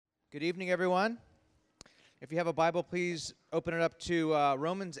Good evening, everyone. If you have a Bible, please open it up to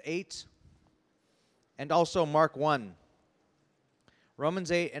Romans 8 and also Mark 1.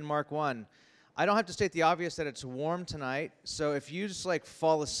 Romans 8 and Mark 1. I don't have to state the obvious that it's warm tonight, so if you just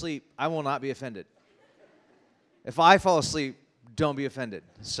fall asleep, I will not be offended. If I fall asleep, don't be offended.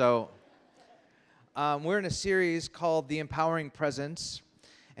 So we're in a series called The Empowering Presence,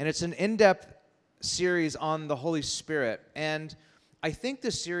 and it's an in-depth series on the Holy Spirit. And I think a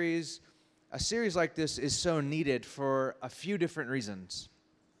series like this is so needed for a few different reasons.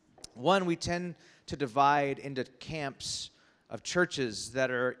 One, we tend to divide into camps of churches that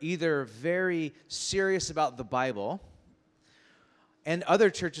are either very serious about the Bible and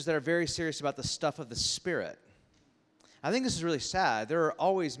other churches that are very serious about the stuff of the Spirit. I think this is really sad. They're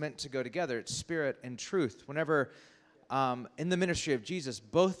always meant to go together. It's spirit and truth. Whenever in the ministry of Jesus,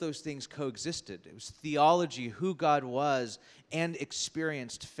 both those things coexisted. It was theology, who God was, and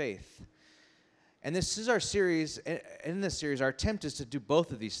experienced faith. And this is our series. In this series, our attempt is to do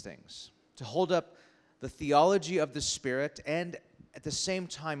both of these things, to hold up the theology of the Spirit and at the same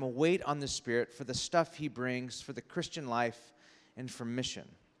time wait on the Spirit for the stuff He brings for the Christian life and for mission.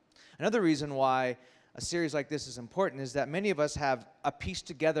 Another reason why a series like this is important is that many of us have a pieced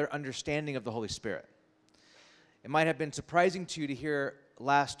together understanding of the Holy Spirit. It might have been surprising to you to hear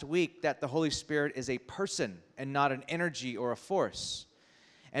last week that the Holy Spirit is a person and not an energy or a force.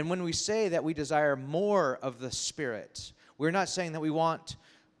 And when we say that we desire more of the Spirit, we're not saying that we want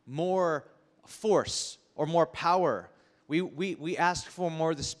more force or more power. We ask for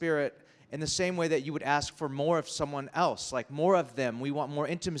more of the Spirit in the same way that you would ask for more of someone else, like more of them. We want more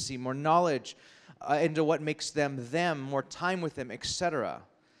intimacy, more knowledge into what makes them, more time with them, etc.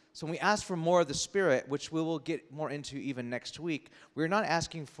 So when we ask for more of the Spirit, which we will get more into even next week, we're not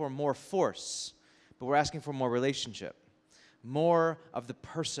asking for more force, but we're asking for more relationship, more of the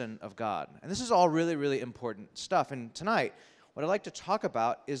person of God. And this is all really, really important stuff. And tonight, what I'd like to talk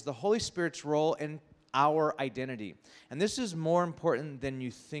about is the Holy Spirit's role in our identity. And this is more important than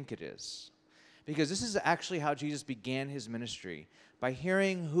you think it is, because this is actually how Jesus began His ministry, by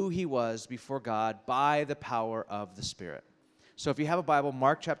hearing who He was before God by the power of the Spirit. So if you have a Bible,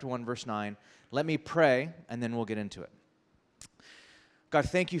 Mark chapter 1, verse 9, let me pray, and then we'll get into it. God,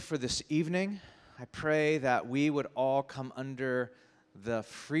 thank you for this evening. I pray that we would all come under the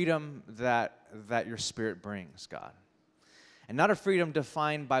freedom that your Spirit brings, God. And not a freedom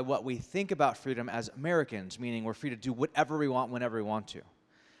defined by what we think about freedom as Americans, meaning we're free to do whatever we want whenever we want to,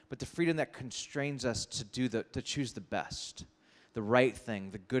 but the freedom that constrains us to choose the best, the right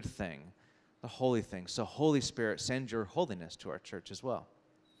thing, the good thing, the holy thing. So Holy Spirit, send your holiness to our church as well.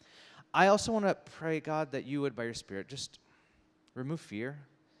 I also want to pray, God, that you would, by your Spirit, just remove fear.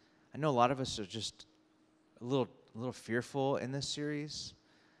 I know a lot of us are just a little fearful in this series.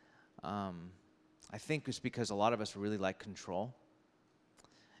 I think it's because a lot of us really like control.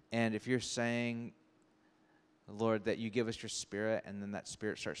 And if you're saying, Lord, that you give us your Spirit, and then that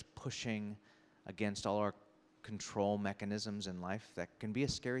Spirit starts pushing against all our control mechanisms in life, that can be a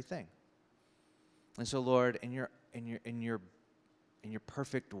scary thing. And so, Lord, in your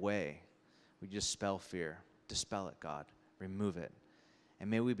perfect way, we dispel fear. Dispel it, God. Remove it. And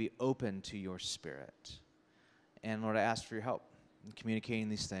may we be open to your Spirit. And Lord, I ask for your help in communicating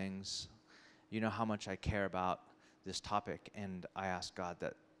these things. You know how much I care about this topic, and I ask, God,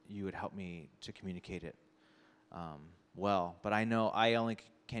 that you would help me to communicate it well. But I know I only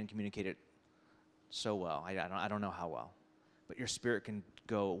can communicate it so well. I don't know how well. But your Spirit can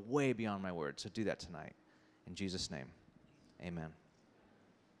go way beyond my words. So do that tonight. In Jesus' name, amen.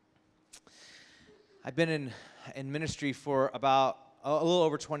 I've been in ministry for about a little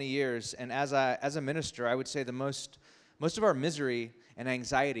over 20 years, and as a minister, I would say the most of our misery and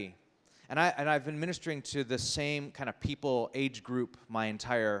anxiety, and I've been ministering to the same kind of people, age group, my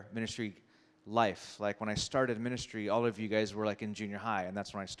entire ministry life. Like when I started ministry, all of you guys were like in junior high, and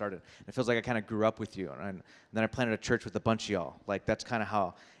that's when I started. And it feels like I kind of grew up with you, and then I planted a church with a bunch of y'all. Like that's kind of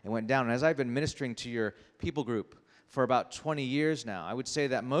how it went down. And as I've been ministering to your people group for about 20 years now, I would say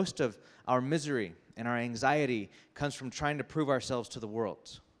that most of our misery and our anxiety comes from trying to prove ourselves to the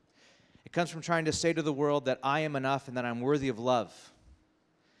world. It comes from trying to say to the world that I am enough and that I'm worthy of love.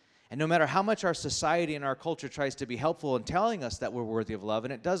 And no matter how much our society and our culture tries to be helpful in telling us that we're worthy of love,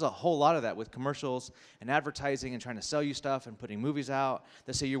 and it does a whole lot of that with commercials and advertising and trying to sell you stuff and putting movies out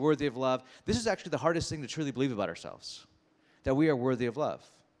that say you're worthy of love, this is actually the hardest thing to truly believe about ourselves, that we are worthy of love.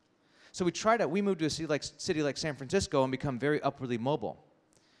 So we moved to a city like San Francisco and become very upwardly mobile.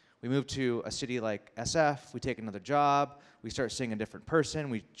 We move to a city like SF, we take another job, we start seeing a different person,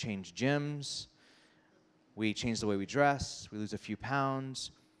 we change gyms, we change the way we dress, we lose a few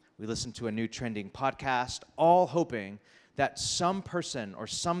pounds, We listen to a new trending podcast, all hoping that some person or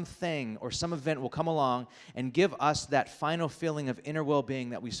something or some event will come along and give us that final feeling of inner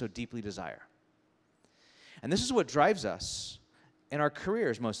well-being that we so deeply desire. And this is what drives us in our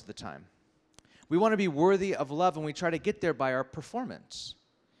careers most of the time. We want to be worthy of love, and we try to get there by our performance.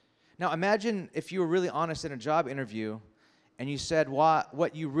 Now, imagine if you were really honest in a job interview and you said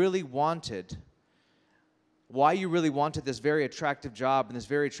what you really wanted, why you really wanted this very attractive job in this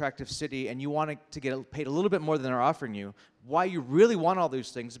very attractive city, and you wanted to get paid a little bit more than they're offering you. Why you really want all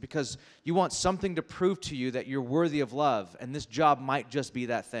those things is because you want something to prove to you that you're worthy of love, and this job might just be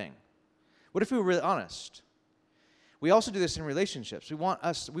that thing. What if we were really honest? We also do this in relationships. We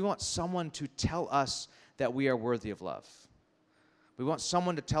want someone to tell us that we are worthy of love. We want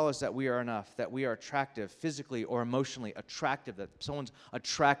someone to tell us that we are enough, that we are attractive, physically or emotionally attractive, that someone's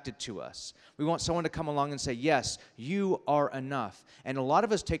attracted to us. We want someone to come along and say, yes, you are enough. And a lot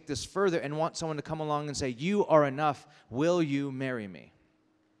of us take this further and want someone to come along and say, you are enough, will you marry me?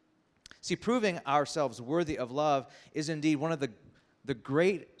 See, proving ourselves worthy of love is indeed one of the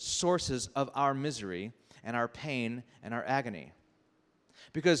great sources of our misery and our pain and our agony.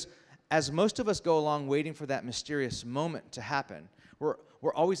 Because as most of us go along waiting for that mysterious moment to happen,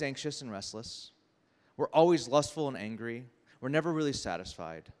 we're always anxious and restless. We're always lustful and angry. We're never really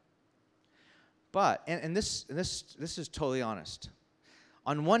satisfied. But, and this is totally honest.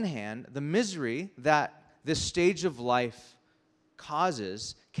 On one hand, the misery that this stage of life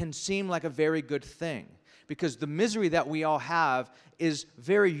causes can seem like a very good thing, because the misery that we all have is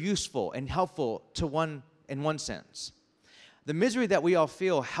very useful and helpful in one sense. The misery that we all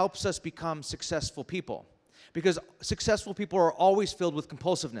feel helps us become successful people, because successful people are always filled with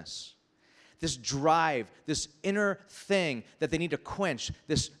compulsiveness. This drive, this inner thing that they need to quench,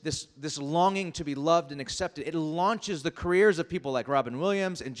 this longing to be loved and accepted, it launches the careers of people like Robin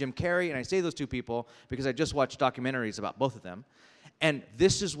Williams and Jim Carrey, and I say those two people because I just watched documentaries about both of them, and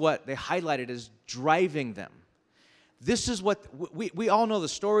this is what they highlighted as driving them. This is what, we all know the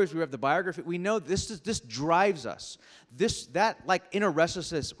stories, we have the biography, we know this drives us. That inner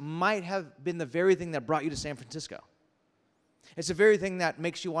restlessness might have been the very thing that brought you to San Francisco. It's the very thing that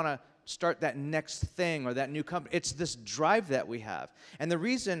makes you want to start that next thing or that new company. It's this drive that we have. And the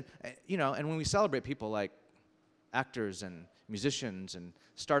reason, and when we celebrate people like actors and musicians and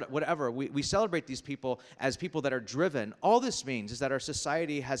whatever, we celebrate these people as people that are driven. All this means is that our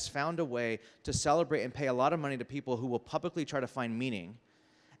society has found a way to celebrate and pay a lot of money to people who will publicly try to find meaning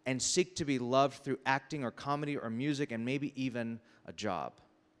and seek to be loved through acting or comedy or music and maybe even a job.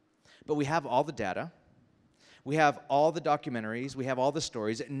 But we have all the data. We have all the documentaries. We have all the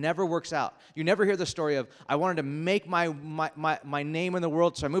stories. It never works out. You never hear the story of, I wanted to make my name in the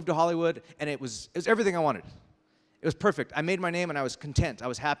world, so I moved to Hollywood, and it was everything I wanted. It was perfect. I made my name, and I was content. I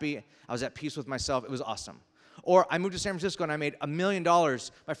was happy. I was at peace with myself. It was awesome. Or I moved to San Francisco, and I made $1 million,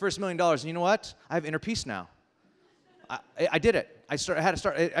 my first $1 million. And you know what? I have inner peace now. I did it. I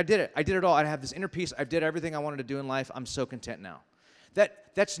did it. I did it all. I have this inner peace. I did everything I wanted to do in life. I'm so content now.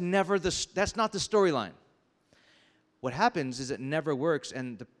 That's not the storyline. What happens is it never works,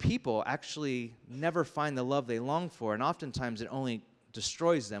 and the people actually never find the love they long for, and oftentimes it only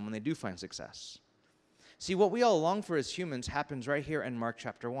destroys them when they do find success. See, what we all long for as humans happens right here in Mark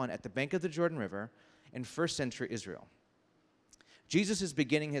chapter 1 at the bank of the Jordan River in first century Israel. Jesus is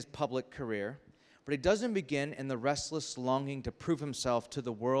beginning his public career, but he doesn't begin in the restless longing to prove himself to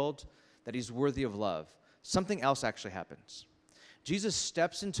the world that he's worthy of love. Something else actually happens. Jesus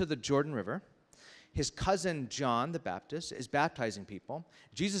steps into the Jordan River. His cousin John the Baptist is baptizing people.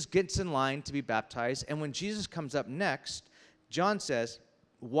 Jesus gets in line to be baptized, and when Jesus comes up next, John says,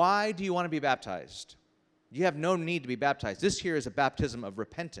 "Why do you want to be baptized? You have no need to be baptized. This here is a baptism of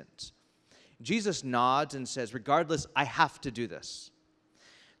repentance." Jesus nods and says, "Regardless, I have to do this."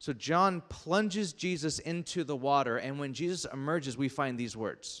 So John plunges Jesus into the water, and when Jesus emerges, we find these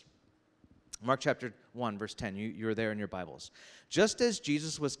words. Mark chapter 1, verse 10, you're there in your Bibles. Just as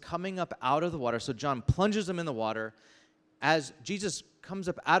Jesus was coming up out of the water, so John plunges him in the water. As Jesus comes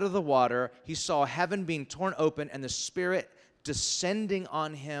up out of the water, he saw heaven being torn open and the Spirit descending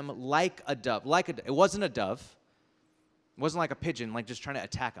on him like a dove. It wasn't a dove. It wasn't like a pigeon, like just trying to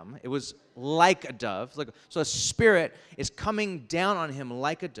attack him. It was like a dove. So a Spirit is coming down on him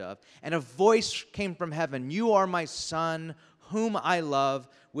like a dove, and a voice came from heaven, "You are my Son, whom I love.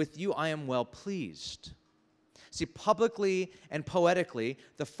 With you I am well pleased." See, publicly and poetically,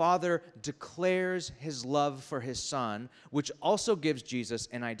 the Father declares his love for his Son, which also gives Jesus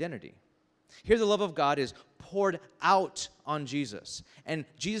an identity. Here the love of God is poured out on Jesus, and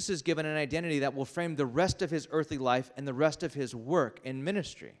Jesus is given an identity that will frame the rest of his earthly life and the rest of his work in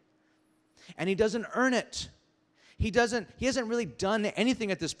ministry. And he doesn't earn it. He hasn't really done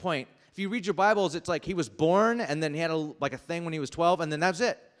anything at this point. If you read your Bibles, it's like he was born, and then he had a thing when he was 12, and then that's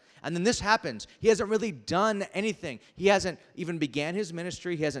it. And then this happens. He hasn't really done anything. He hasn't even began his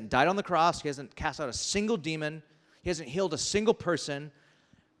ministry. He hasn't died on the cross. He hasn't cast out a single demon. He hasn't healed a single person.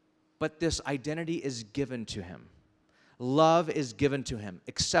 But this identity is given to him. Love is given to him.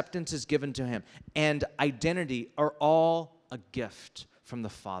 Acceptance is given to him. And identity are all a gift from the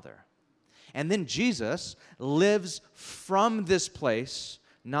Father. And then Jesus lives from this place,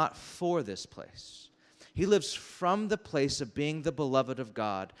 not for this place. He lives from the place of being the beloved of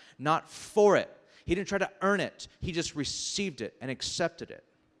God, not for it. He didn't try to earn it. He just received it and accepted it.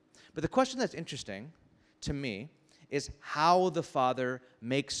 But the question that's interesting to me is how the Father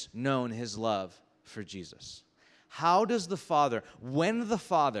makes known his love for Jesus. How does the Father, when the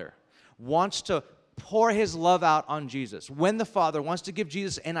Father wants to pour his love out on Jesus, when the Father wants to give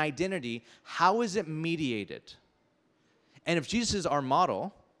Jesus an identity, how is it mediated? And if Jesus is our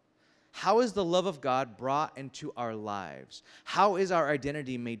model, how is the love of God brought into our lives? How is our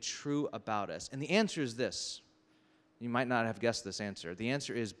identity made true about us? And the answer is this. You might not have guessed this answer. The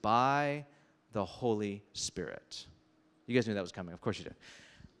answer is by the Holy Spirit. You guys knew that was coming. Of course you did.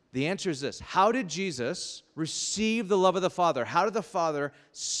 The answer is this. How did Jesus receive the love of the Father? How did the Father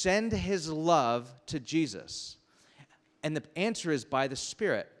send his love to Jesus? And the answer is by the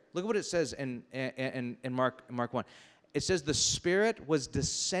Spirit. Look at what it says in Mark 1. It says the Spirit was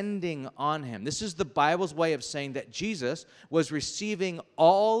descending on him. This is the Bible's way of saying that Jesus was receiving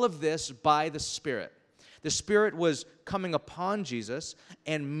all of this by the Spirit. The Spirit was coming upon Jesus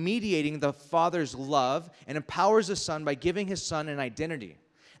and mediating the Father's love and empowers the Son by giving his Son an identity.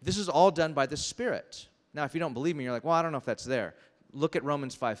 This is all done by the Spirit. Now, if you don't believe me, you're like, well, I don't know if that's there. Look at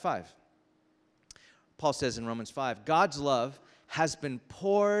Romans 5:5. Paul says in Romans 5, God's love has been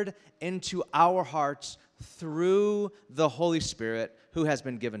poured into our hearts through the Holy Spirit who has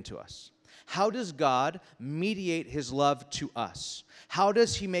been given to us. How does God mediate his love to us? How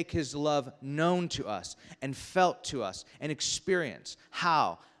does he make his love known to us and felt to us and experienced?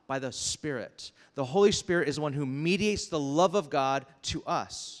 How? By the Spirit. The Holy Spirit is the one who mediates the love of God to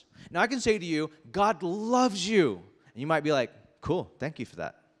us. Now, I can say to you, God loves you. And you might be like, cool, thank you for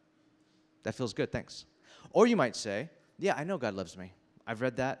that. That feels good, thanks. Or you might say, yeah, I know God loves me. I've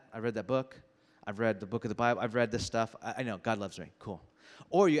read that. I read that book. I've read the book of the Bible. I've read this stuff. I know God loves me. Cool.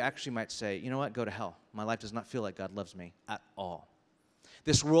 Or you actually might say, you know what? Go to hell. My life does not feel like God loves me at all.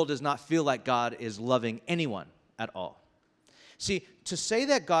 This world does not feel like God is loving anyone at all. See, to say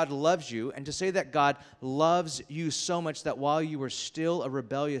that God loves you and to say that God loves you so much that while you were still a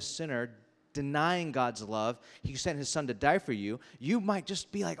rebellious sinner, denying God's love, he sent his Son to die for you, you might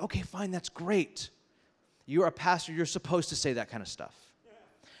just be like, okay, fine, that's great. You're a pastor. You're supposed to say that kind of stuff.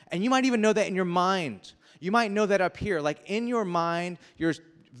 And you might even know that in your mind. You might know that up here. Like in your mind, you're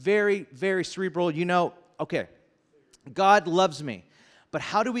very, very cerebral. You know, okay, God loves me. But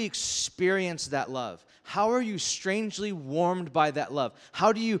how do we experience that love? How are you strangely warmed by that love?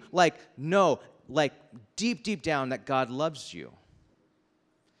 How do you know deep, deep down that God loves you?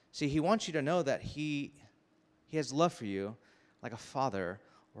 See, he wants you to know that he has love for you like a father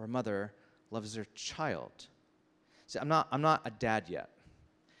or a mother loves their child. See, I'm not a dad yet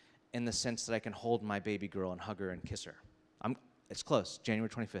in the sense that I can hold my baby girl and hug her and kiss her. It's close. January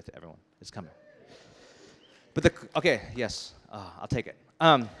 25th, everyone. It's coming. But yes, I'll take it.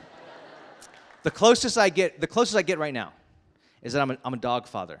 The closest I get right now is that I'm a dog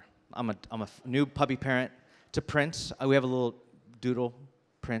father. I'm a new puppy parent to Prince. We have a little doodle,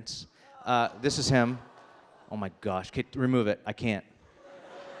 Prince. This is him. Oh my gosh, remove it. I can't.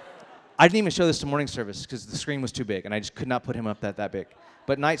 I didn't even show this to morning service because the screen was too big, and I just could not put him up that big.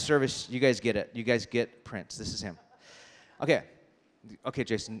 But night service, you guys get it. You guys get Prince. This is him. Okay,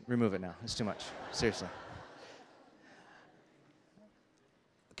 Jason, remove it now. It's too much. Seriously.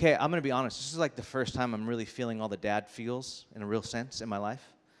 Okay, I'm going to be honest. This is like the first time I'm really feeling all the dad feels in a real sense in my life.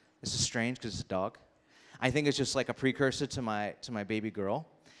 This is strange because it's a dog. I think it's just like a precursor to my baby girl,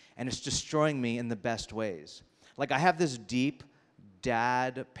 and it's destroying me in the best ways. Like I have this deep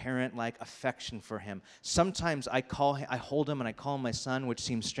dad, parent-like affection for him. Sometimes I hold him and I call him my son, which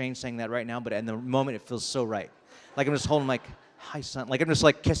seems strange saying that right now, but in the moment it feels so right. Like I'm just holding him like, hi son. Like I'm just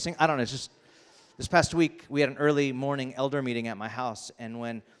like kissing. I don't know, it's just, this past week we had an early morning elder meeting at my house, and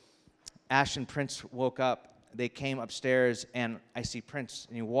when Ash and Prince woke up, they came upstairs and I see Prince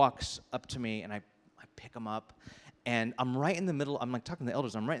and he walks up to me and I pick him up, and I'm right in the middle, I'm like talking to the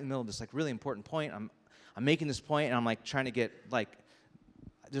elders, I'm right in the middle of this like really important point. I'm making this point and I'm like trying to get like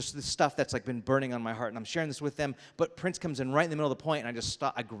there's this stuff that's like been burning on my heart, and I'm sharing this with them, but Prince comes in right in the middle of the point, and I just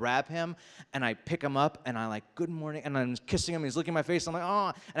stop, I grab him, and I pick him up, and I like, good morning, and I'm kissing him, and he's looking at my face, and I'm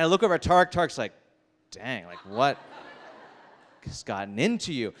like, oh, and I look over at Tarek's like, dang, like what has gotten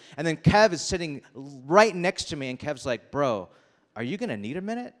into you? And then Kev is sitting right next to me, and Kev's like, bro, are you gonna need a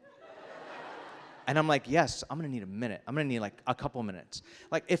minute? And I'm like, yes, I'm gonna need a minute. I'm gonna need like a couple minutes.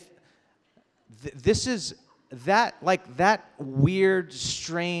 Like if this is that, like that weird,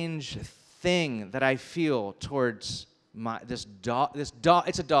 strange thing that I feel towards this dog,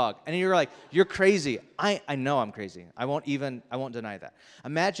 it's a dog. And you're like, you're crazy. I know I'm crazy. I won't deny that.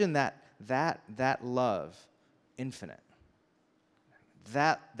 Imagine that love, infinite.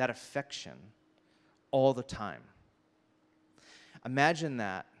 That affection all the time. Imagine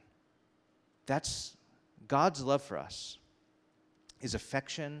that. That's God's love for us. Is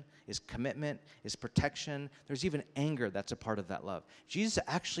affection, is commitment, is protection. There's even anger that's a part of that love. Jesus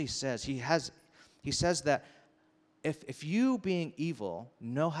actually says, he says that if you, being evil,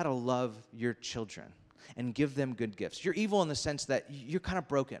 know how to love your children and give them good gifts, you're evil in the sense that you're kind of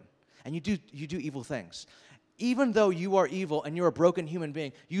broken and you do evil things. Even though you are evil and you're a broken human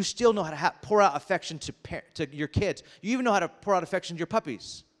being, you still know how to pour out affection to your kids. You even know how to pour out affection to your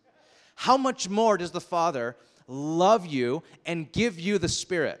puppies. How much more does the Father love you and give you the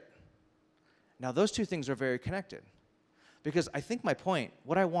Spirit? Now, those two things are very connected. Because I think my point,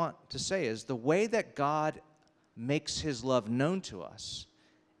 what I want to say is the way that God makes his love known to us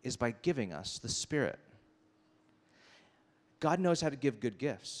is by giving us the Spirit. God knows how to give good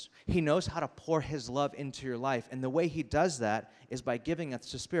gifts. He knows how to pour his love into your life. And the way he does that is by giving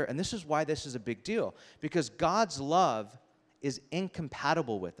us the Spirit. And this is why this is a big deal. Because God's love is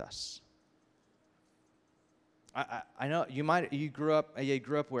incompatible with us. I know you grew up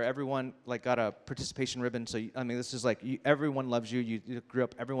where everyone like got a participation ribbon. So this is like everyone loves you. You grew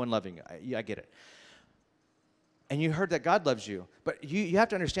up everyone loving you. I get it. And you heard that God loves you, but you have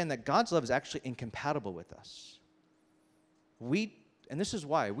to understand that God's love is actually incompatible with us. And this is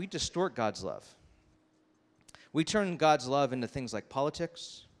why we distort God's love. We turn God's love into things like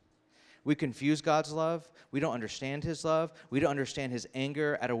politics. We confuse God's love. We don't understand his love. We don't understand his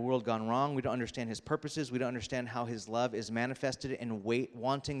anger at a world gone wrong. We don't understand his purposes. We don't understand how his love is manifested in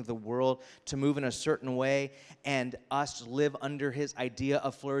wanting the world to move in a certain way and us live under his idea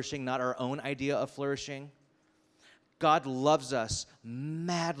of flourishing, not our own idea of flourishing. God loves us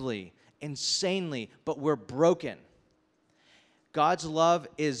madly, insanely, but we're broken. God's love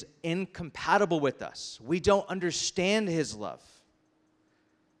is incompatible with us. We don't understand his love.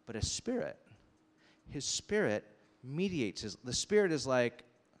 But his Spirit mediates. The Spirit is like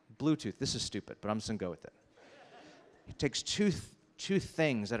Bluetooth. This is stupid, but I'm just going to go with it. He takes two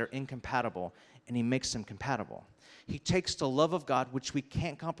things that are incompatible, and he makes them compatible. He takes the love of God, which we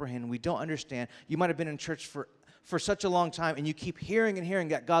can't comprehend, we don't understand. You might have been in church for such a long time, and you keep hearing and hearing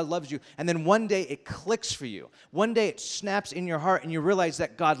that God loves you, and then one day it clicks for you. One day it snaps in your heart, and you realize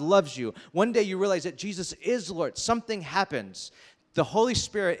that God loves you. One day you realize that Jesus is Lord. Something happens. The Holy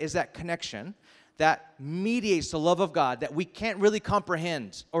Spirit is that connection that mediates the love of God that we can't really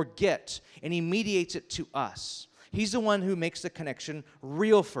comprehend or get, and he mediates it to us. He's the one who makes the connection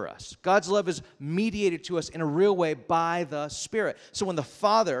real for us. God's love is mediated to us in a real way by the Spirit. So when the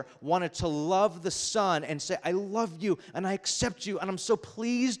Father wanted to love the Son and say, I love you, and I accept you, and I'm so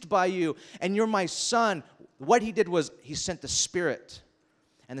pleased by you, and you're my Son, what he did was he sent the Spirit,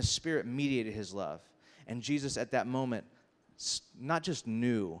 and the Spirit mediated his love. And Jesus at that moment not just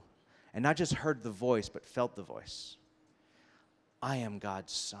knew and not just heard the voice, but felt the voice. I am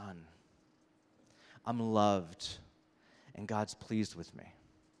God's Son. I'm loved, and God's pleased with me.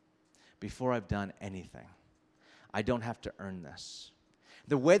 Before I've done anything, I don't have to earn this.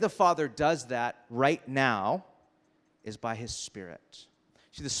 The way the Father does that right now is by his Spirit.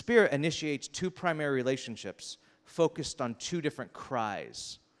 See, the Spirit initiates two primary relationships focused on two different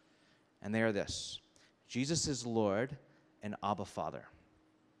cries, and they are this: Jesus is Lord, and Abba, Father.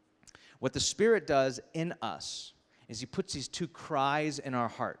 What the Spirit does in us is he puts these two cries in our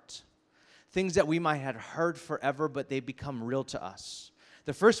heart, things that we might have heard forever, but they become real to us.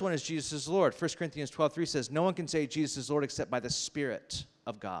 The first one is Jesus is Lord. 1 Corinthians 12:3 says, no one can say Jesus is Lord except by the Spirit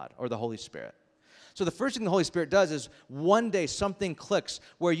of God, or the Holy Spirit. So the first thing the Holy Spirit does is one day something clicks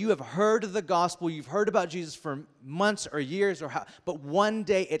where you have heard the gospel, you've heard about Jesus for months or years, but one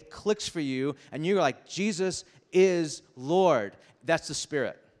day it clicks for you, and you're like, Jesus is Lord. That's the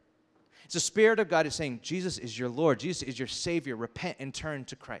Spirit. It's the Spirit of God is saying, Jesus is your Lord. Jesus is your Savior. Repent and turn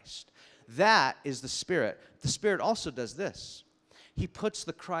to Christ. That is the Spirit. The Spirit also does this. He puts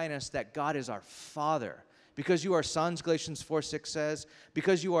the cry in us that God is our Father. Because you are sons, Galatians 4:6 says,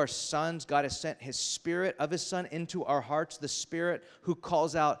 because you are sons, God has sent his Spirit of his Son into our hearts, the Spirit who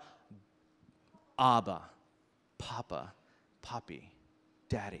calls out, Abba, Papa, Papi,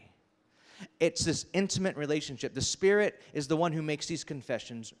 Daddy. It's this intimate relationship. The Spirit is the one who makes these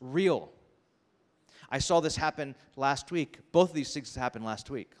confessions real. I saw this happen last week. Both of these things happened last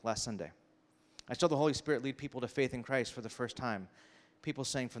week, last Sunday. I saw the Holy Spirit lead people to faith in Christ for the first time. People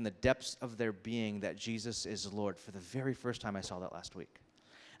saying from the depths of their being that Jesus is Lord. For the very first time, I saw that last week.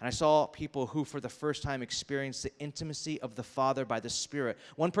 And I saw people who for the first time experienced the intimacy of the Father by the Spirit.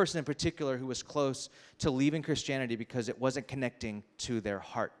 One person in particular who was close to leaving Christianity because it wasn't connecting to their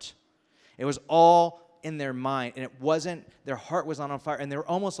heart. It was all in their mind, and it wasn't, their heart was not on fire, and they were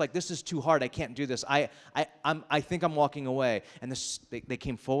almost like, this is too hard, I can't do this, I think I'm walking away. And they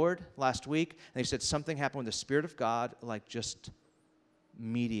came forward last week, and they said something happened with the Spirit of God, like just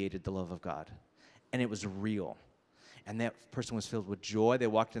mediated the love of God, and it was real. And that person was filled with joy. They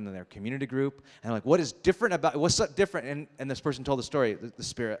walked into their community group, and they're like, what's so different? And this person told the story, the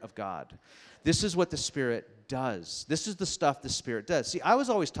Spirit of God. This is what the Spirit does. This is the stuff the Spirit does. See, I was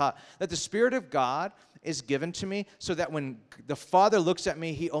always taught that the Spirit of God is given to me so that when the Father looks at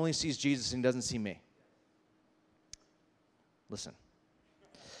me, he only sees Jesus and doesn't see me. Listen.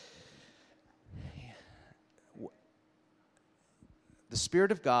 The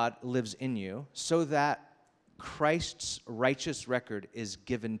Spirit of God lives in you so that Christ's righteous record is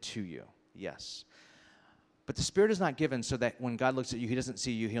given to you. Yes. But the Spirit is not given so that when God looks at you, he doesn't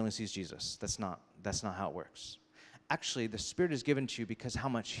see you, he only sees Jesus. That's not how it works. Actually, the Spirit is given to you because how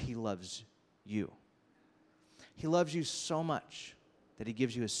much he loves you. He loves you so much that he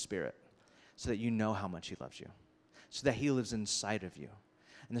gives you his Spirit so that you know how much he loves you, so that he lives inside of you.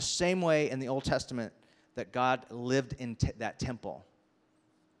 In the same way in the Old Testament that God lived in that temple,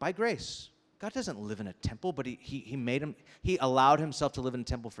 by grace. God doesn't live in a temple, but he allowed himself to live in a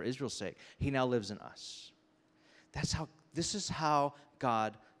temple for Israel's sake. He now lives in us. This is how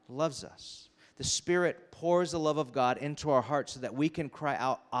God loves us. The Spirit pours the love of God into our hearts so that we can cry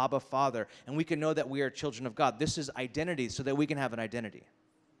out, Abba, Father, and we can know that we are children of God. This is identity, so that we can have an identity.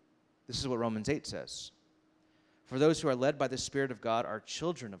 This is what Romans 8 says. For those who are led by the Spirit of God are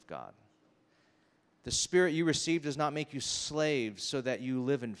children of God. The Spirit you received does not make you slaves so that you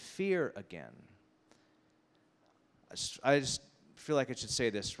live in fear again. I just feel like I should say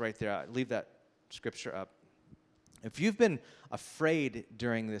this right there. I'll leave that scripture up. If you've been afraid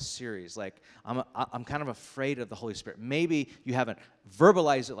during this series, like I'm kind of afraid of the Holy Spirit. Maybe you haven't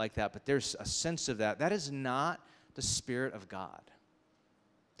verbalized it like that, but there's a sense of that. That is not the Spirit of God.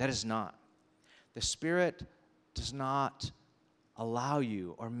 That is not. The Spirit does not allow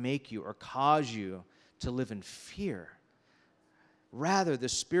you or make you or cause you to live in fear. Rather, the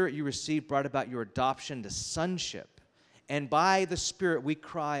Spirit you received brought about your adoption to sonship. And by the Spirit we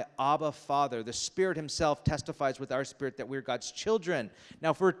cry, Abba, Father. The Spirit himself testifies with our spirit that we're God's children.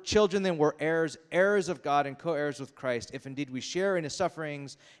 Now, if we're children, then we're heirs, heirs of God and co-heirs with Christ, if indeed we share in his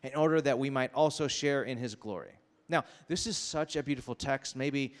sufferings, in order that we might also share in his glory. Now, this is such a beautiful text.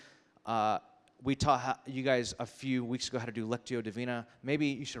 Maybe we taught you guys a few weeks ago how to do Lectio Divina. Maybe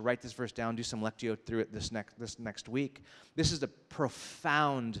you should write this verse down, do some Lectio through it this next week. This is a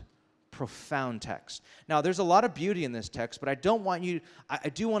profound text. Now, there's a lot of beauty in this text, but I do want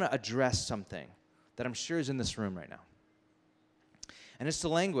to address something that I'm sure is in this room right now. And it's the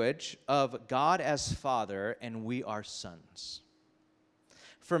language of God as Father and we are sons.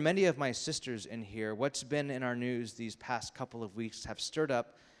 For many of my sisters in here, what's been in our news these past couple of weeks have stirred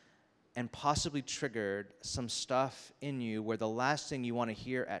up and possibly triggered some stuff in you where the last thing you want to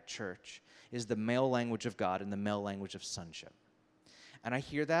hear at church is the male language of God and the male language of sonship. And I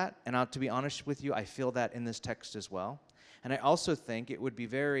hear that, and to be honest with you, I feel that in this text as well. And I also think it would be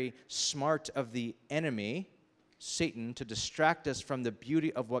very smart of the enemy, Satan, to distract us from the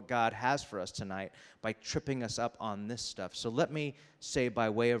beauty of what God has for us tonight by tripping us up on this stuff. So let me say by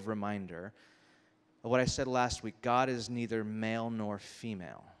way of reminder of what I said last week, God is neither male nor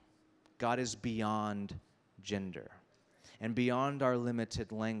female. God is beyond gender and beyond our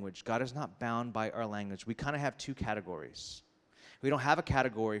limited language. God is not bound by our language. We kind of have two categories. We don't have a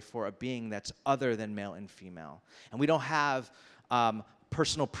category for a being that's other than male and female. And we don't have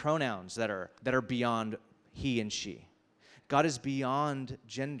personal pronouns that are beyond he and she. God is beyond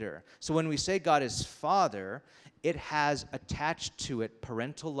gender. So when we say God is Father, it has attached to it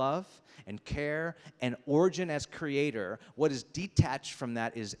parental love and care and origin as creator. What is detached from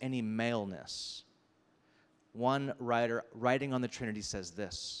that is any maleness. One writer writing on the Trinity says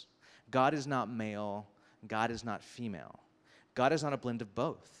this: God is not male, God is not female. God is not a blend of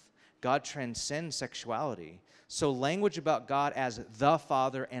both. God transcends sexuality. So language about God as the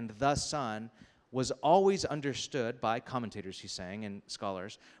Father and the Son was always understood by commentators, he's saying, and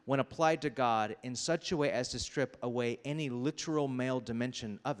scholars, when applied to God in such a way as to strip away any literal male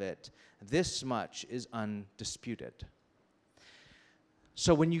dimension of it. This much is undisputed.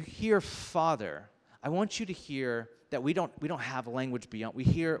 So when you hear Father, I want you to hear that we don't have language beyond.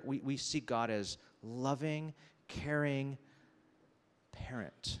 We see God as loving, caring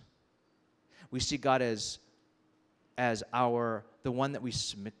parent. We see God as the one that we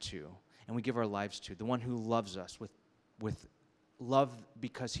submit to and we give our lives to, the one who loves us with love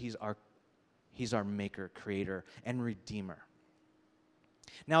because he's our maker, creator, and redeemer.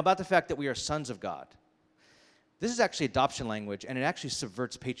 Now, about the fact that we are sons of God. This is actually adoption language, and it actually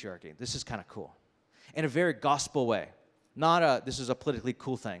subverts patriarchy. This is kind of cool. In a very gospel way. This is a politically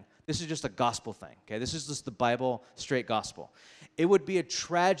cool thing. This is just a gospel thing, okay? This is just the Bible, straight gospel. It would be a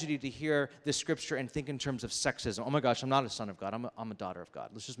tragedy to hear this scripture and think in terms of sexism. Oh my gosh, I'm not a son of God. I'm a daughter of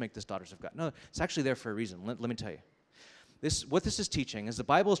God. Let's just make this daughters of God. No, it's actually there for a reason. Let me tell you. What this is teaching is the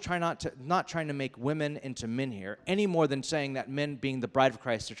Bible is not trying to make women into men here, any more than saying that men being the bride of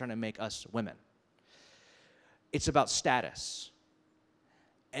Christ, they're trying to make us women. It's about status.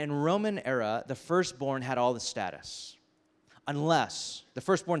 In Roman era, the firstborn had all the status. Unless the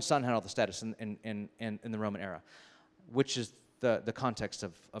firstborn son had all the status in the Roman era, which is the context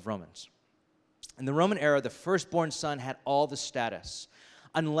of Romans. In the Roman era, the firstborn son had all the status,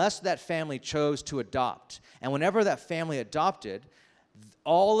 unless that family chose to adopt. And whenever that family adopted,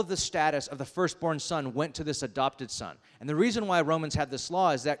 all of the status of the firstborn son went to this adopted son. And the reason why Romans had this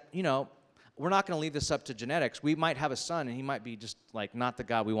law is that, we're not going to leave this up to genetics. We might have a son, and he might be just like not the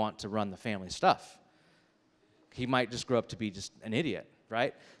guy we want to run the family stuff. He might just grow up to be just an idiot,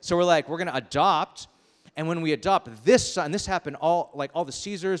 right? So we're going to adopt, and when we adopt this son, this happened all the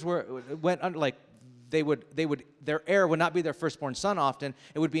Caesars went under, their heir would not be their firstborn son often.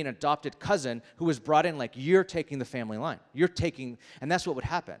 It would be an adopted cousin who was brought in you're taking the family line. And that's what would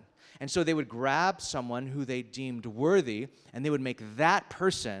happen. And so they would grab someone who they deemed worthy, and they would make that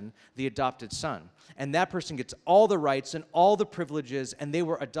person the adopted son. And that person gets all the rights and all the privileges, and they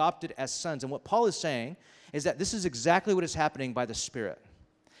were adopted as sons. And what Paul is saying is that this is exactly what is happening by the Spirit.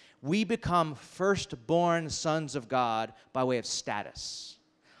 We become firstborn sons of God by way of status.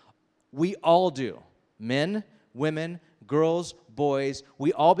 We all do. Men, women, girls, boys,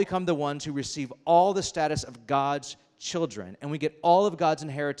 we all become the ones who receive all the status of God's children, and we get all of God's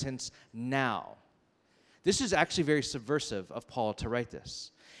inheritance now. This is actually very subversive of Paul to write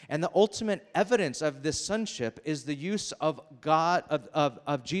this. And the ultimate evidence of this sonship is the use of God,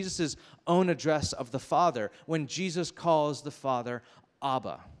 of Jesus' own address of the Father, when Jesus calls the Father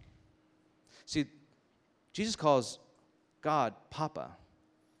Abba. See, Jesus calls God Papa,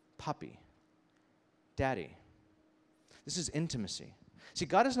 Papi, Daddy. This is intimacy. See,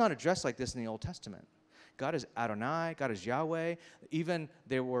 God is not addressed like this in the Old Testament. God is Adonai, God is Yahweh. Even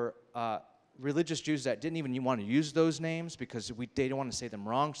there were religious Jews that didn't even want to use those names because they didn't want to say them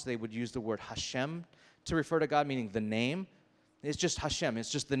wrong, so they would use the word Hashem to refer to God, meaning the name. It's just Hashem,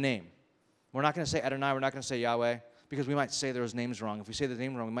 it's just the name. We're not going to say Adonai, we're not going to say Yahweh, because we might say those names wrong. If we say the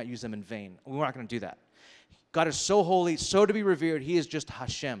name wrong, we might use them in vain. We're not going to do that. God is so holy, so to be revered, he is just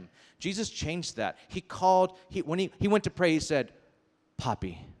Hashem. Jesus changed that. When he went to pray, he said,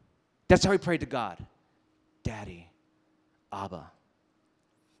 Papi. That's how he prayed to God. Daddy, Abba.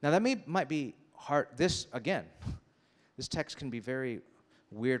 Now that might be hard. This text can be very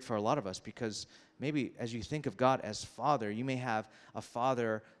weird for a lot of us because maybe as you think of God as Father, you may have a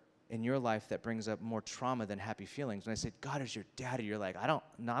father in your life that brings up more trauma than happy feelings. When I say God is your daddy, you're like, I don't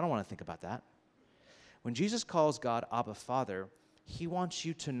want to think about that. When Jesus calls God Abba Father, he wants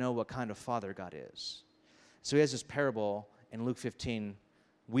you to know what kind of father God is. So he has this parable in Luke 15.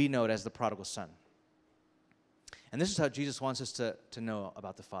 We know it as the prodigal son. And this is how Jesus wants us to know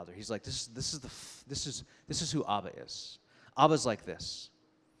about the Father. He's like, this is who Abba is. Abba's like this.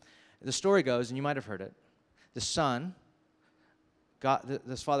 The story goes, and you might have heard it. The son,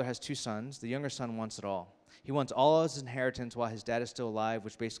 this father has two sons. The younger son wants it all. He wants all of his inheritance while his dad is still alive,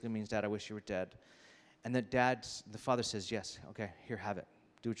 which basically means, Dad, I wish you were dead. And the father says, yes, okay, here, have it.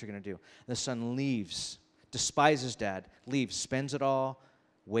 Do what you're going to do. And the son leaves, despises dad, leaves, spends it all,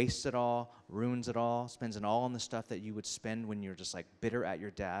 wastes it all, ruins it all, spends it all on the stuff that you would spend when you're just bitter at your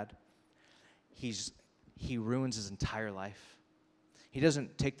dad. He ruins his entire life. He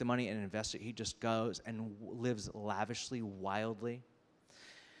doesn't take the money and invest it. He just goes and lives lavishly, wildly.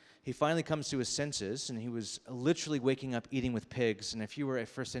 He finally comes to his senses, and he was literally waking up eating with pigs. And if you were a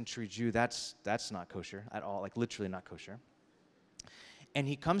first century Jew, that's not kosher at all, literally not kosher. And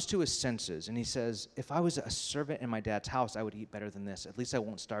he comes to his senses, and he says, if I was a servant in my dad's house, I would eat better than this. At least I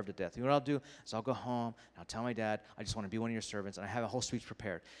won't starve to death. You know what I'll do is I'll go home, and I'll tell my dad, I just want to be one of your servants, and I have a whole speech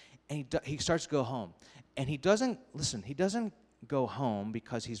prepared. And he starts to go home. And he doesn't go home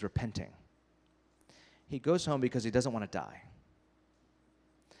because he's repenting. He goes home because he doesn't want to die.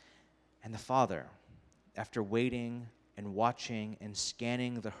 And the father, after waiting and watching and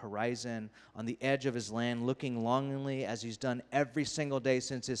scanning the horizon on the edge of his land, looking longingly as he's done every single day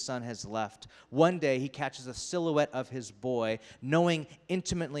since his son has left. One day he catches a silhouette of his boy, knowing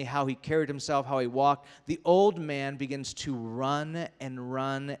intimately how he carried himself, how he walked. The old man begins to run and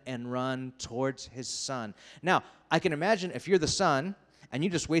run and run towards his son. Now, I can imagine if you're the son and you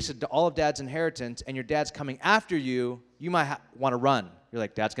just wasted all of dad's inheritance and your dad's coming after you, you might want to run. You're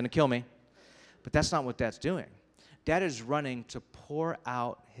like, dad's going to kill me. But that's not what dad's doing. Dad is running to pour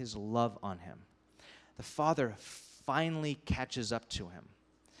out his love on him. The father finally catches up to him.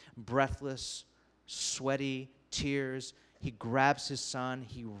 Breathless, sweaty, tears. He grabs his son.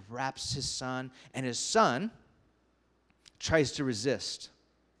 He wraps his son. And his son tries to resist.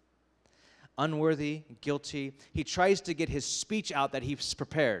 Unworthy, guilty. He tries to get his speech out that he's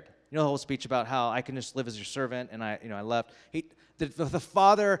prepared. You know the whole speech about how I can just live as your servant and I left. The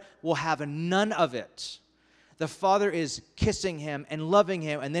father will have none of it. The father is kissing him and loving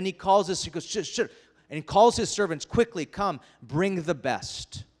him, and then he calls he goes, shh, and he calls his servants, quickly, come, bring the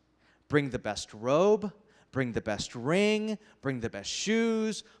best. Bring the best robe, bring the best ring, bring the best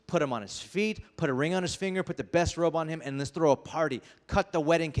shoes, put him on his feet, put a ring on his finger, put the best robe on him, and let's throw a party. Cut the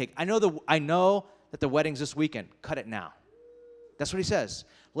wedding cake. I know that the wedding's this weekend. Cut it now. That's what he says.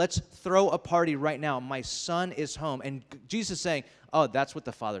 Let's throw a party right now. My son is home. And Jesus is saying, oh, that's what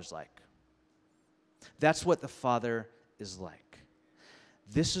the father's like. That's what the Father is like.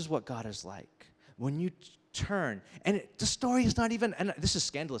 This is what God is like. When you turn, and the story is not even, and this is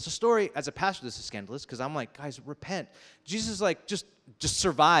scandalous. The story, as a pastor, this is scandalous, because I'm like, guys, repent. Jesus is like, just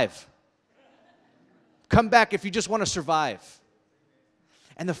survive. Come back if you just want to survive.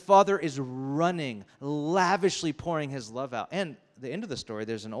 And the Father is running, lavishly pouring his love out. And the end of the story,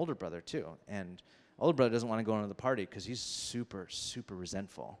 there's an older brother, too. And older brother doesn't want to go into the party because he's super, super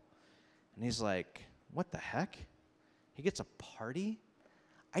resentful. And he's like, what the heck? He gets a party?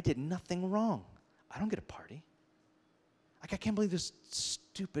 I did nothing wrong. I don't get a party. Like, I can't believe this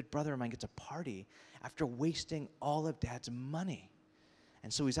stupid brother of mine gets a party after wasting all of dad's money.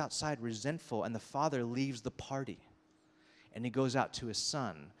 And so he's outside resentful, and the father leaves the party. And he goes out to his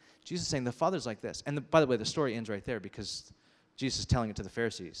son. Jesus is saying the father's like this. And by the way, the story ends right there because Jesus is telling it to the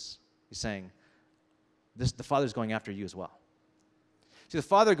Pharisees. He's saying, the father's going after you as well. See, the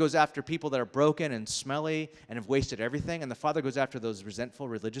father goes after people that are broken and smelly and have wasted everything, and the father goes after those resentful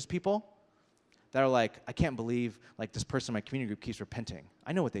religious people that are like, I can't believe like this person in my community group keeps repenting.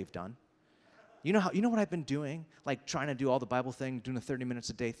 I know what they've done. You know what I've been doing? Like trying to do all the Bible thing, doing the 30 minutes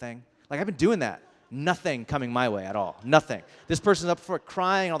a day thing. Like I've been doing that. Nothing coming my way at all. Nothing. This person's up for it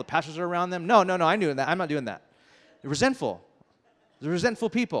crying, all the pastors are around them. No, I'm doing that. I'm not doing that. They're resentful. They're resentful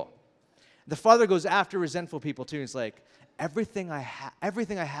people. The father goes after resentful people too. He's like, everything I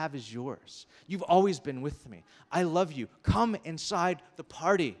have is yours. You've always been with me. I love you. Come inside the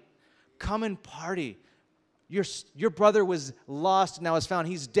party. Come and party. Your brother was lost and now is found.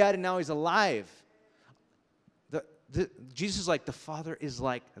 He's dead and now he's alive. Jesus is like, the Father is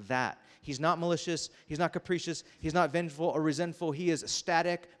like that. He's not malicious. He's not capricious. He's not vengeful or resentful. He is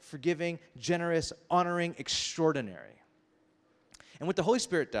ecstatic, forgiving, generous, honoring, extraordinary. And what the Holy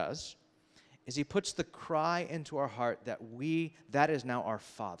Spirit does is he puts the cry into our heart that is now our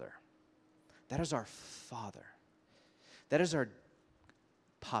Father. That is our Father. That is our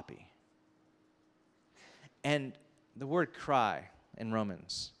Papi. And the word cry in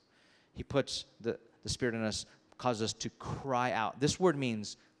Romans, he puts the Spirit in us, causes us to cry out. This word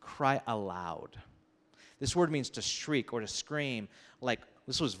means cry aloud. This word means to shriek or to scream. Like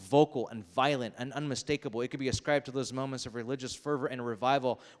this was vocal and violent and unmistakable. It could be ascribed to those moments of religious fervor and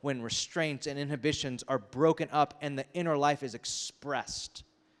revival when restraints and inhibitions are broken up and the inner life is expressed.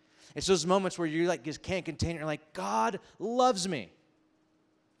 It's those moments where you like just can't contain it. You're like, God loves me.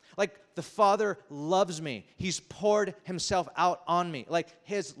 Like the Father loves me. He's poured himself out on me. Like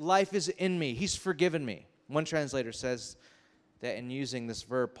his life is in me. He's forgiven me. One translator says that in using this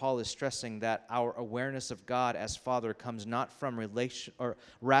verb, Paul is stressing that our awareness of God as Father comes not from relation or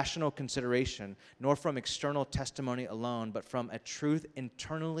rational consideration, nor from external testimony alone, but from a truth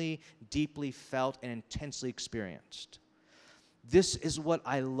internally, deeply felt, and intensely experienced. This is what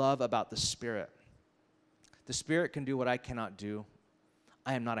I love about the Spirit. The Spirit can do what I cannot do.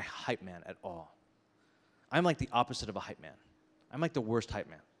 I am not a hype man at all. I'm like the opposite of a hype man. I'm like the worst hype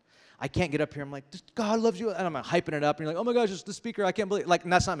man. I can't get up here. I'm like, God loves you. And I'm hyping it up. And you're like, oh my gosh, it's the speaker. I can't believe it. Like,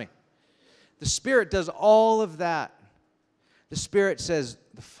 and that's not me. The Spirit does all of that. The Spirit says,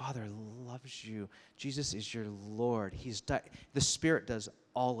 the Father loves you. Jesus is your Lord. The Spirit does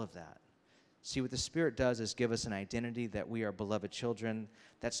all of that. See, what the Spirit does is give us an identity that we are beloved children.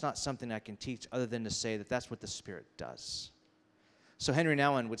 That's not something I can teach other than to say that that's what the Spirit does. So Henry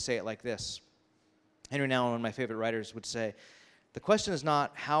Nouwen would say it like this. Henry Nouwen, one of my favorite writers, would say, the question is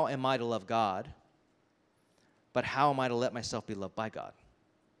not how am I to love God, but how am I to let myself be loved by God?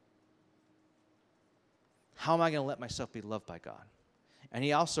 How am I going to let myself be loved by God? And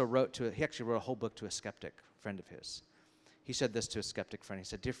he actually wrote a whole book to a skeptic friend of his. He said this to a skeptic friend. He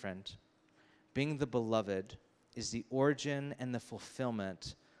said, dear friend, being the beloved is the origin and the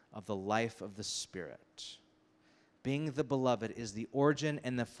fulfillment of the life of the Spirit. Being the beloved is the origin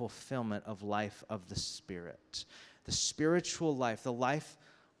and the fulfillment of life of the Spirit. The spiritual life, the life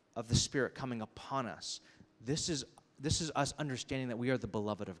of the Spirit coming upon us. This is us understanding that we are the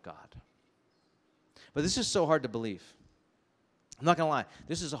beloved of God. But this is so hard to believe. I'm not going to lie.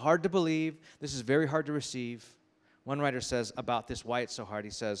 This is hard to believe. This is very hard to receive. One writer says about this, why it's so hard.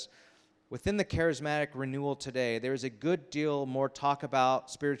 He says, within the charismatic renewal today, there is a good deal more talk about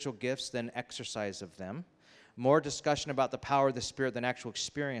spiritual gifts than exercise of them, more discussion about the power of the Spirit than actual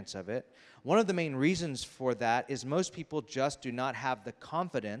experience of it. One of the main reasons for that is most people just do not have the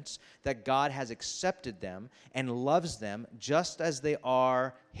confidence that God has accepted them and loves them just as they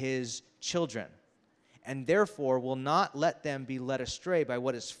are His children, and therefore will not let them be led astray by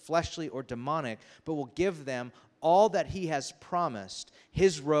what is fleshly or demonic, but will give them all that He has promised,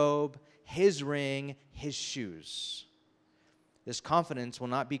 His robe, His ring, His shoes. This confidence will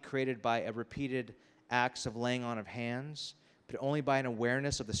not be created by a repeated acts of laying on of hands, but only by an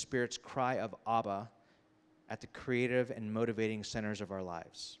awareness of the Spirit's cry of Abba at the creative and motivating centers of our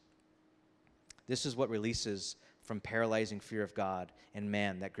lives. This is what releases from paralyzing fear of God and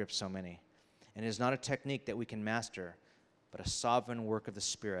man that grips so many. And it is not a technique that we can master, but a sovereign work of the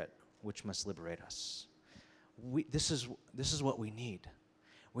Spirit which must liberate us. This is what we need.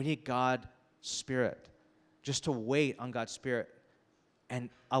 We need God's Spirit, just to wait on God's Spirit and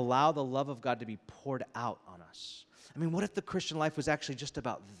allow the love of God to be poured out on us. I mean, what if the Christian life was actually just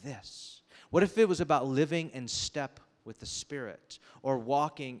about this? What if it was about living in step with the Spirit, or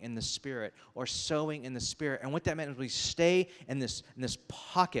walking in the Spirit, or sowing in the Spirit? And what that meant is we stay in this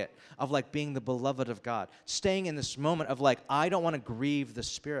pocket of like being the beloved of God, staying in this moment of like, I don't want to grieve the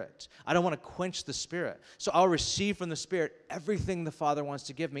Spirit. I don't want to quench the Spirit. So I'll receive from the Spirit everything the Father wants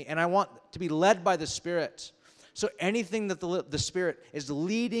to give me, and I want to be led by the Spirit. So anything that the Spirit is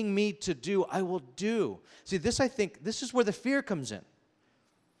leading me to do, I will do. See, I think this is where the fear comes in.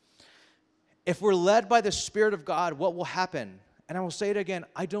 If we're led by the Spirit of God, what will happen? And I will say it again,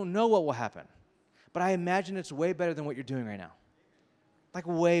 I don't know what will happen. But I imagine it's way better than what you're doing right now. Like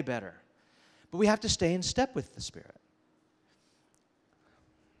way better. But we have to stay in step with the Spirit.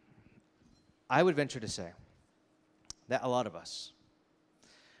 I would venture to say that a lot of us,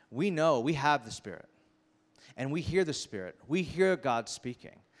 we know we have the Spirit. And we hear the Spirit. We hear God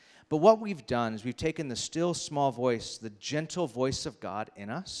speaking. But what we've done is we've taken the still small voice, the gentle voice of God in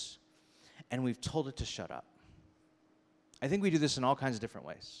us, and we've told it to shut up. I think we do this in all kinds of different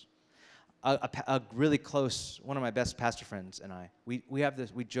ways. A really close, one of my best pastor friends and I, we have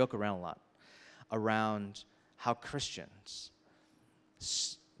this, we joke around a lot around how Christians,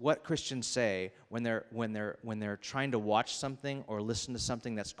 what Christians say when they're trying to watch something or listen to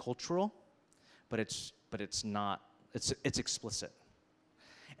something that's cultural, but it's not, it's explicit.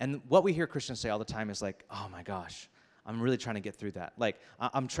 And what we hear Christians say all the time is like, oh my gosh, I'm really trying to get through that. Like,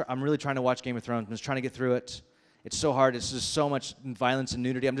 I'm really trying to watch Game of Thrones. I'm just trying to get through it. It's so hard. It's just so much violence and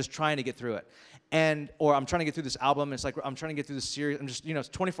nudity. I'm just trying to get through it. Or I'm trying to get through this album. It's like, I'm trying to get through this series. I'm just, it's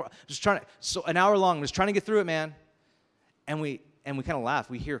 24, just trying to, so an hour long, I'm just trying to get through it, man. And we kind of laugh.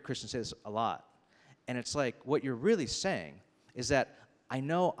 We hear Christians say this a lot. And it's like, what you're really saying is that I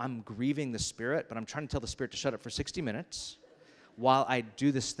know I'm grieving the Spirit, but I'm trying to tell the Spirit to shut up for 60 minutes while I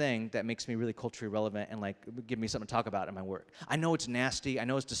do this thing that makes me really culturally relevant and like give me something to talk about in my work. I know it's nasty. I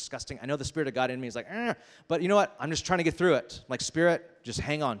know it's disgusting. I know the Spirit of God in me is like, but you know what? I'm just trying to get through it. Like, Spirit, just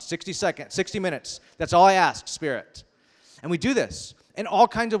hang on. 60 seconds, 60 minutes. That's all I ask, Spirit. And we do this in all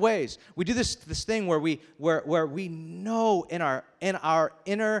kinds of ways. We do this thing where we know in our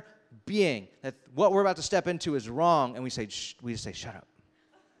inner being that what we're about to step into is wrong, and we just say, shut up.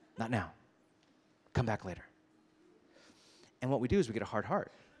 Not now. Come back later. And what we do is we get a hard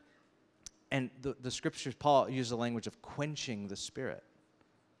heart. And the scriptures, Paul uses the language of quenching the Spirit,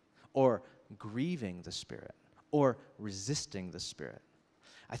 or grieving the Spirit, or resisting the Spirit.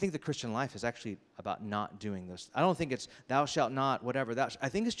 I think the Christian life is actually about not doing this. I don't think it's thou shalt not, whatever. I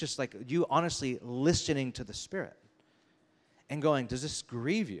think it's just like you honestly listening to the Spirit and going, does this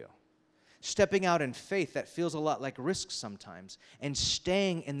grieve you? Stepping out in faith that feels a lot like risk sometimes, and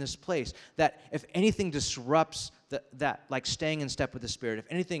staying in this place that if anything disrupts that, like staying in step with the Spirit, if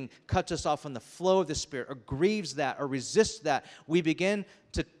anything cuts us off from the flow of the Spirit or grieves that or resists that, we begin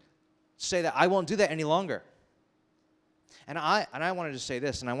to say that I won't do that any longer. And I wanted to say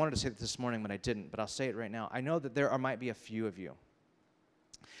this, and I wanted to say it this morning, but I didn't, but I'll say it right now. I know that there might be a few of you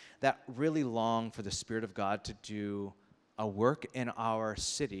that really long for the Spirit of God to do a work in our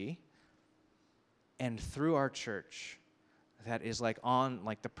city and through our church that is like on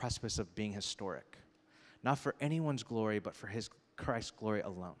like the precipice of being historic. Not for anyone's glory, but for his Christ's glory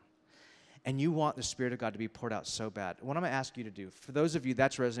alone. And you want the Spirit of God to be poured out so bad. What I'm going to ask you to do, for those of you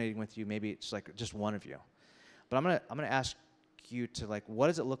that's resonating with you, maybe it's like just one of you. But I'm going to ask you to like, what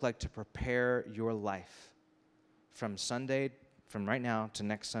does it look like to prepare your life from right now to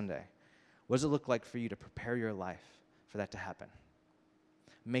next Sunday? What does it look like for you to prepare your life for that to happen?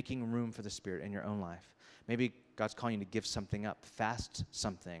 Making room for the Spirit in your own life. Maybe God's calling you to give something up, fast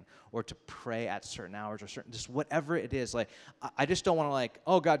something, or to pray at certain hours, or just whatever it is. Like, I just don't want to like,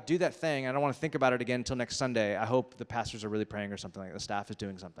 oh God, do that thing. I don't want to think about it again until next Sunday. I hope the pastors are really praying or something, like the staff is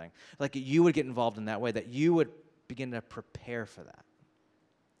doing something. Like you would get involved in that way, that you would begin to prepare for that.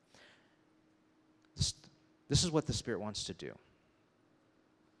 This is what the Spirit wants to do.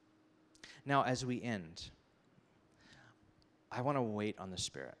 Now, as we end, I want to wait on the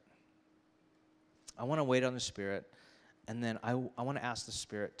Spirit. I want to wait on the Spirit, and then I want to ask the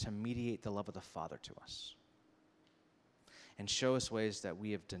Spirit to mediate the love of the Father to us and show us ways that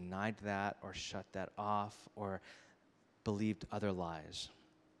we have denied that or shut that off or believed other lies.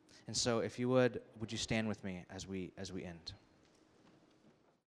 And so if you would you stand with me as we end?